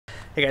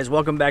Hey guys,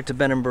 welcome back to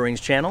Ben and Brewing's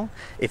channel.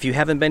 If you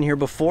haven't been here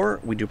before,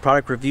 we do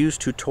product reviews,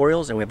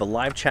 tutorials, and we have a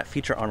live chat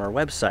feature on our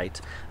website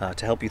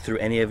to help you through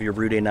any of your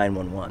Brew Day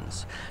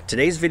 911s.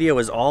 Today's video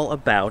is all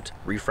about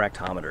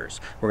refractometers.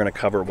 We're going to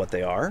cover what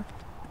they are,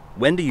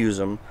 when to use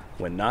them,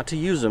 when not to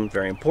use them,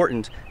 very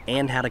important,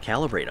 and how to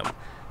calibrate them.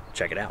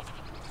 Check it out.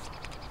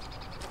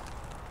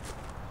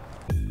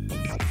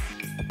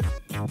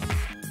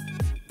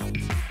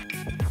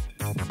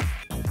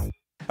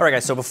 All right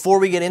guys, so before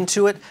we get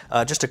into it,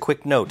 just a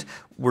quick note.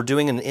 We're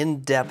doing an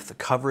in-depth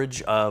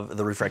coverage of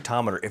the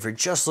refractometer. If you're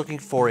just looking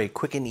for a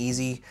quick and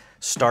easy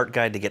start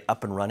guide to get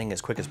up and running as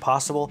quick as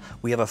possible,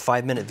 we have a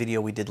 5-minute video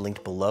we did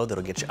linked below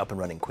that'll get you up and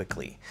running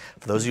quickly.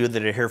 For those of you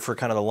that are here for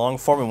kind of the long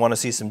form and want to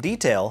see some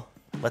detail,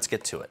 let's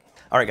get to it.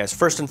 All right guys,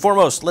 first and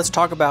foremost, let's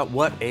talk about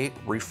what a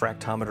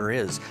refractometer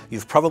is.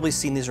 You've probably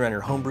seen these around your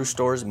homebrew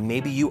stores.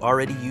 Maybe you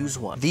already use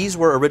one. These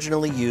were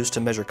originally used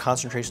to measure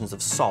concentrations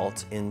of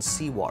salt in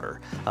seawater.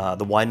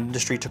 The wine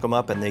industry took them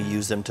up and they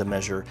used them to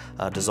measure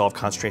dissolved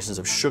concentrations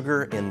of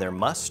sugar in their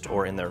must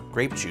or in their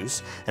grape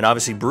juice. And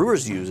obviously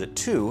brewers use it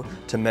too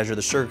to measure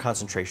the sugar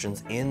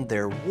concentrations in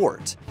their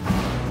wort.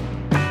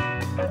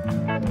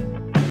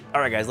 All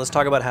right guys, let's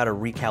talk about how to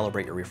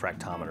recalibrate your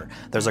refractometer.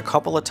 There's a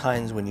couple of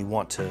times when you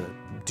want to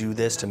do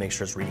this to make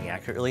sure it's reading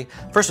accurately.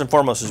 First and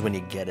foremost is when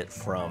you get it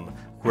from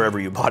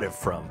wherever you bought it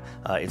from.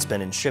 It's been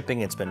in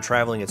shipping, it's been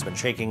traveling, it's been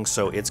shaking,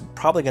 so it's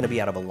probably going to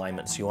be out of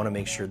alignment, so you want to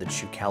make sure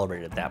that you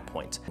calibrate at that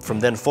point. From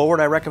then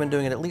forward, I recommend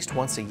doing it at least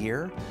once a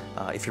year.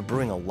 If you're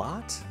brewing a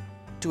lot,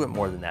 do it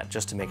more than that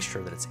just to make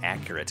sure that it's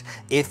accurate.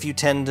 If you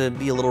tend to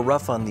be a little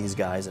rough on these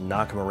guys and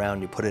knock them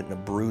around, you put it in a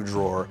brew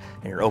drawer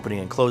and you're opening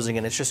and closing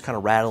and it's just kind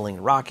of rattling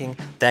and rocking,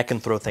 that can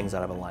throw things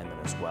out of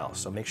alignment as well.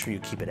 So make sure you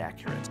keep it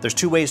accurate. There's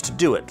two ways to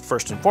do it.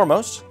 First and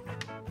foremost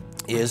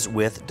is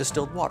with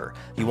distilled water.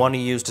 You want to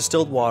use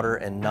distilled water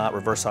and not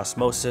reverse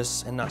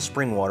osmosis and not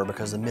spring water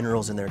because the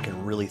minerals in there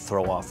can really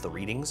throw off the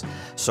readings.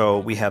 So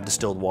we have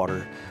distilled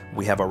water,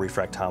 we have our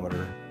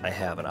refractometer, I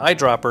have an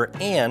eyedropper,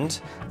 and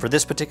for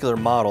this particular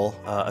model,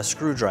 a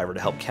screwdriver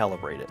to help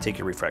calibrate it. Take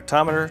your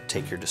refractometer,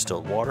 take your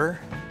distilled water,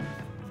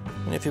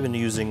 and if you've been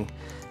using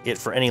it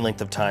for any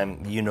length of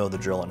time, you know the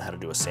drill on how to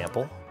do a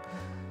sample.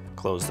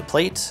 Close the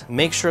plate,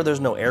 make sure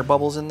there's no air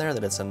bubbles in there,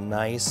 that it's a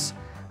nice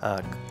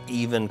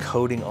even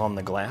coating on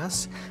the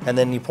glass, and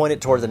then you point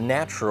it towards a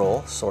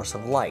natural source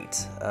of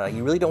light.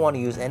 You really don't want to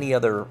use any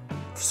other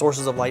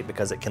sources of light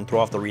because it can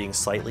throw off the reading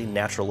slightly.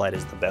 Natural light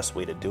is the best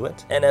way to do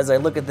it. And as I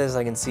look at this,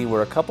 I can see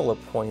we're a couple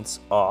of points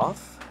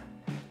off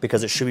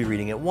because it should be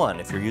reading at 1.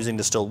 If you're using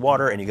distilled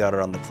water and you got it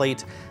on the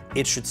plate,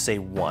 it should say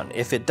 1.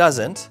 If it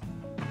doesn't,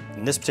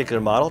 in this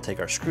particular model, take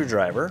our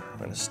screwdriver, I'm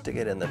going to stick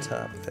it in the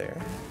top there,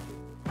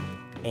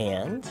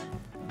 and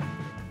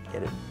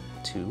get it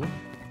to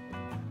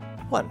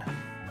 1.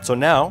 So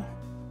now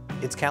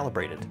it's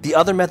calibrated. The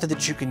other method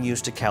that you can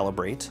use to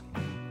calibrate,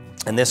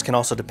 and this can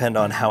also depend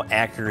on how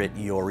accurate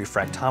your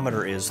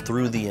refractometer is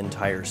through the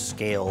entire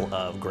scale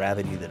of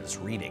gravity that it's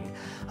reading.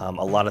 A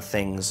lot of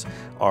things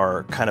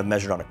are kind of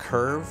measured on a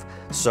curve,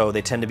 so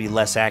they tend to be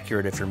less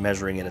accurate if you're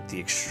measuring it at the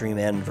extreme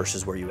end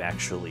versus where you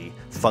actually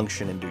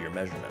function and do your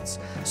measurements.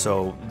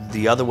 So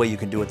the other way you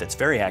can do it that's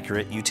very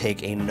accurate, you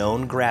take a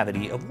known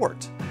gravity of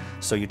wort.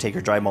 So you take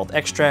your dry malt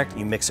extract,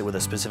 you mix it with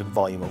a specific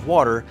volume of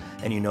water,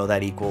 and you know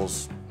that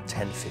equals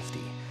 1050.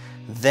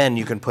 Then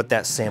you can put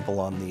that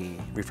sample on the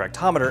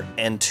refractometer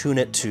and tune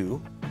it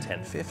to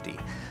 1050.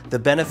 The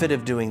benefit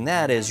of doing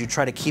that is you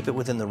try to keep it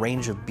within the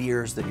range of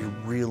beers that you're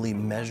really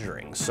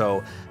measuring.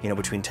 So, you know,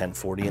 between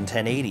 1040 and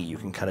 1080, you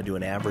can kind of do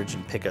an average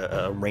and pick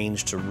a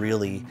range to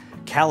really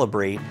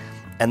calibrate,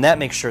 and that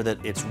makes sure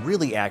that it's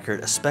really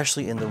accurate,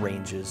 especially in the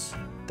ranges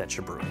that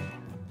you're brewing.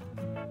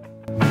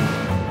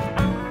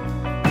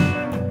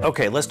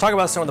 Okay, let's talk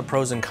about some of the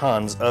pros and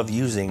cons of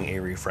using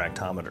a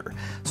refractometer.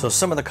 So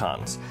some of the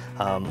cons.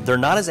 They're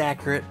not as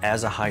accurate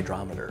as a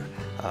hydrometer.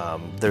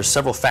 There's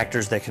several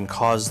factors that can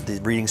cause the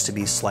readings to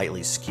be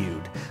slightly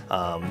skewed.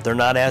 They're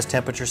not as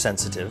temperature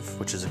sensitive,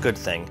 which is a good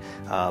thing,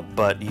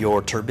 but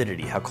your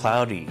turbidity, how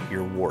cloudy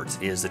your wort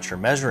is that you're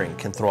measuring,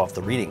 can throw off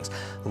the readings.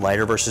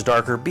 Lighter versus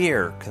darker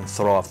beer can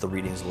throw off the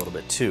readings a little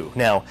bit too.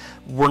 Now,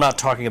 we're not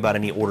talking about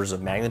any orders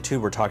of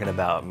magnitude, we're talking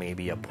about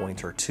maybe a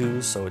point or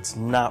two, so it's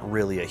not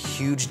really a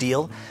huge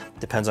deal.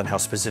 Depends on how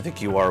specific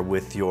you are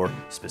with your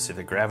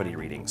specific gravity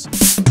readings.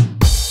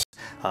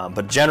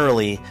 But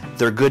generally,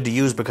 they're good to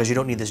use because you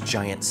don't need this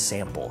giant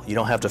sample. You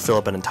don't have to fill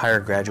up an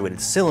entire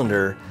graduated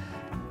cylinder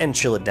and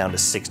chill it down to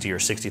 60 or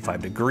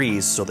 65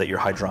 degrees so that your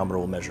hydrometer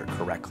will measure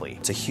correctly.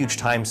 It's a huge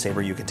time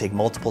saver. You can take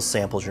multiple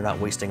samples, you're not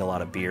wasting a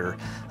lot of beer,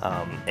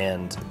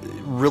 and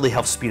really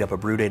helps speed up a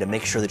brew day to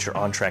make sure that you're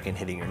on track and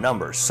hitting your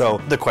numbers. So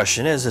the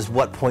question is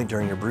what point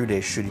during your brew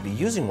day should you be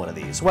using one of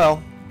these?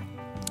 Well,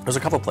 There's a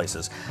couple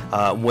places.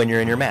 When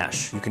you're in your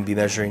mash, you can be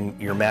measuring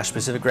your mash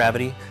specific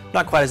gravity.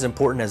 Not quite as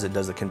important as it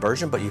does the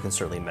conversion, but you can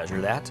certainly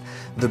measure that.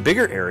 The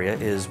bigger area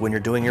is when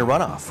you're doing your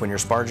runoff, when you're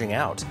sparging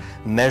out.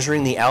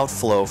 Measuring the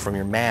outflow from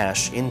your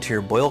mash into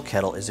your boil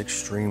kettle is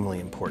extremely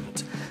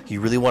important. You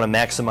really want to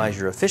maximize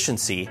your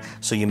efficiency,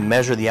 so you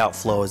measure the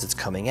outflow as it's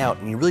coming out,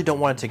 and you really don't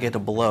want it to get to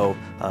below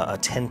a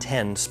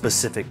 1010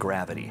 specific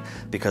gravity,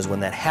 because when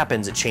that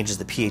happens, it changes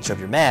the pH of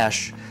your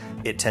mash.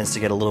 It tends to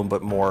get a little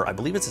bit more, I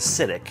believe it's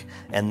acidic,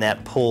 and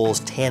that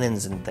pulls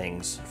tannins and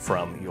things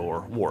from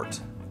your wort.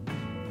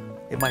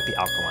 It might be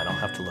alkaline, I'll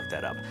have to look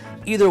that up.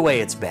 Either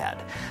way, it's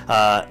bad,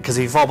 because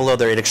if you fall below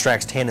there, it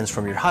extracts tannins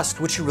from your husk,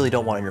 which you really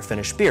don't want in your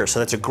finished beer. So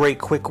that's a great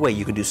quick way.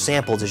 You can do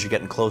samples as you're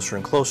getting closer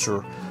and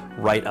closer,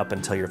 right up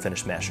until you're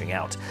finished mashing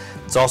out.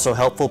 It's also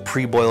helpful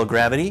pre-boil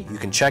gravity. You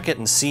can check it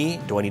and see,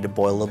 do I need to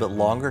boil a little bit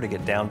longer to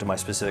get down to my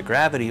specific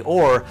gravity,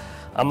 or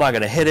I'm not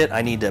going to hit it,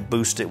 I need to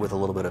boost it with a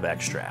little bit of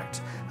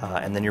extract.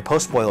 And then your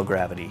post-boil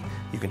gravity,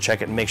 you can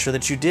check it and make sure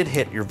that you did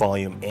hit your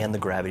volume and the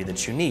gravity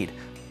that you need,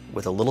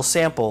 with a little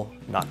sample,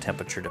 not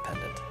temperature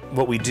dependent.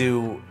 What we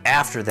do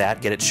after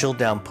that, get it chilled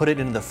down, put it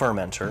into the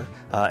fermenter,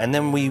 and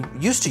then we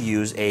used to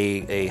use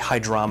a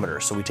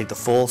hydrometer. So we take the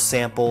full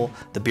sample,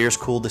 the beer's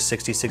cooled to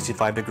 60,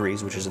 65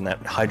 degrees, which is in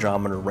that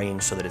hydrometer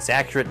range so that it's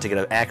accurate, to get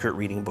an accurate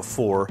reading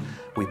before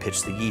we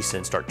pitch the yeast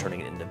and start turning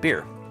it into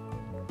beer.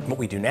 What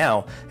we do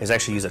now is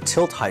actually use a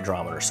tilt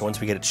hydrometer. So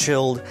once we get it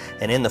chilled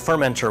and in the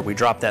fermenter, we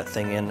drop that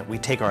thing in, we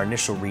take our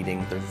initial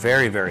reading. They're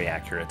very, very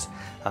accurate,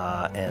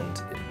 and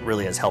it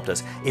really has helped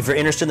us. If you're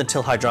interested in the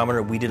tilt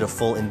hydrometer, we did a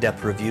full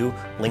in-depth review.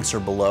 Links are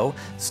below.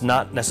 It's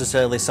not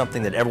necessarily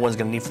something that everyone's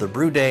going to need for the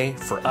brew day.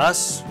 For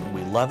us,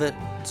 we love it,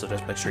 so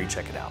just make sure you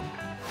check it out.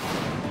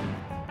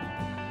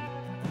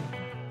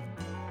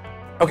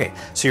 Okay,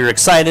 so you're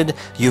excited,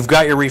 you've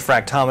got your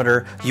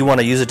refractometer, you want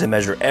to use it to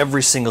measure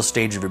every single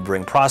stage of your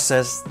brewing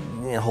process.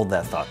 Hold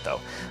that thought though.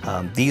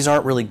 These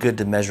aren't really good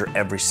to measure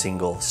every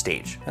single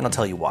stage, and I'll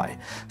tell you why.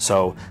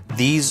 So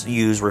these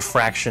use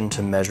refraction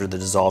to measure the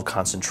dissolved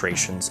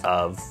concentrations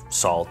of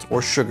salt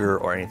or sugar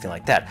or anything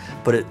like that,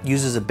 but it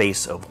uses a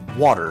base of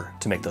water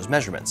to make those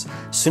measurements.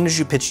 As soon as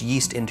you pitch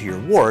yeast into your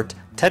wort,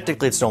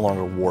 technically it's no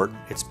longer wort,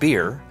 it's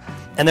beer.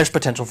 And there's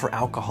potential for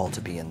alcohol to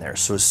be in there.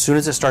 So as soon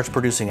as it starts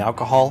producing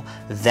alcohol,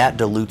 that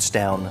dilutes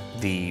down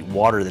the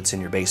water that's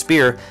in your base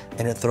beer,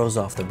 and it throws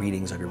off the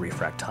readings of your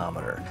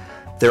refractometer.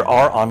 There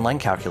are online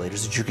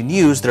calculators that you can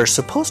use that are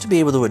supposed to be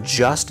able to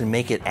adjust and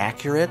make it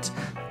accurate,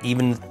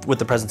 even with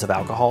the presence of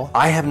alcohol.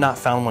 I have not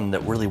found one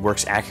that really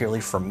works accurately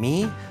for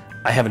me.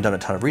 I haven't done a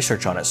ton of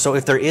research on it. So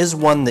if there is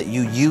one that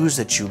you use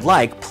that you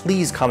like,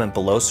 please comment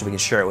below so we can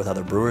share it with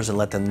other brewers and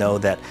let them know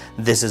that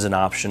this is an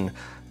option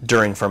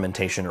during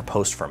fermentation or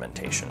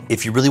post-fermentation.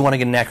 If you really want to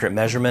get an accurate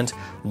measurement,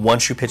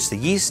 once you pitch the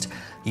yeast,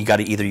 you got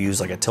to either use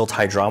like a tilt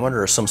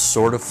hydrometer or some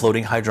sort of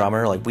floating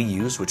hydrometer like we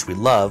use, which we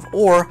love,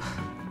 or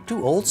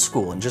do old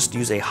school and just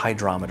use a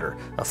hydrometer.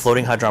 A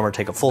floating hydrometer,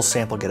 take a full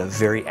sample, get a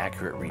very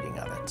accurate reading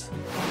of it.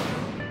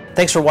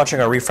 Thanks for watching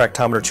our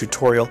refractometer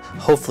tutorial.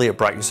 Hopefully it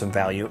brought you some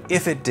value.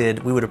 If it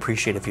did, we would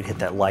appreciate if you'd hit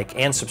that like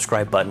and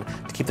subscribe button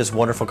to keep this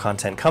wonderful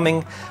content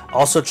coming.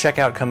 Also check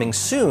out, coming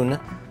soon,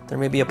 there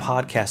may be a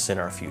podcast in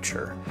our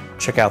future.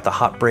 Check out the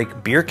Hot Break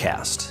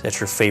Beercast. That's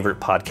your favorite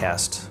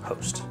podcast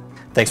host.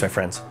 Thanks, my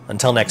friends.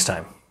 Until next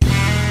time.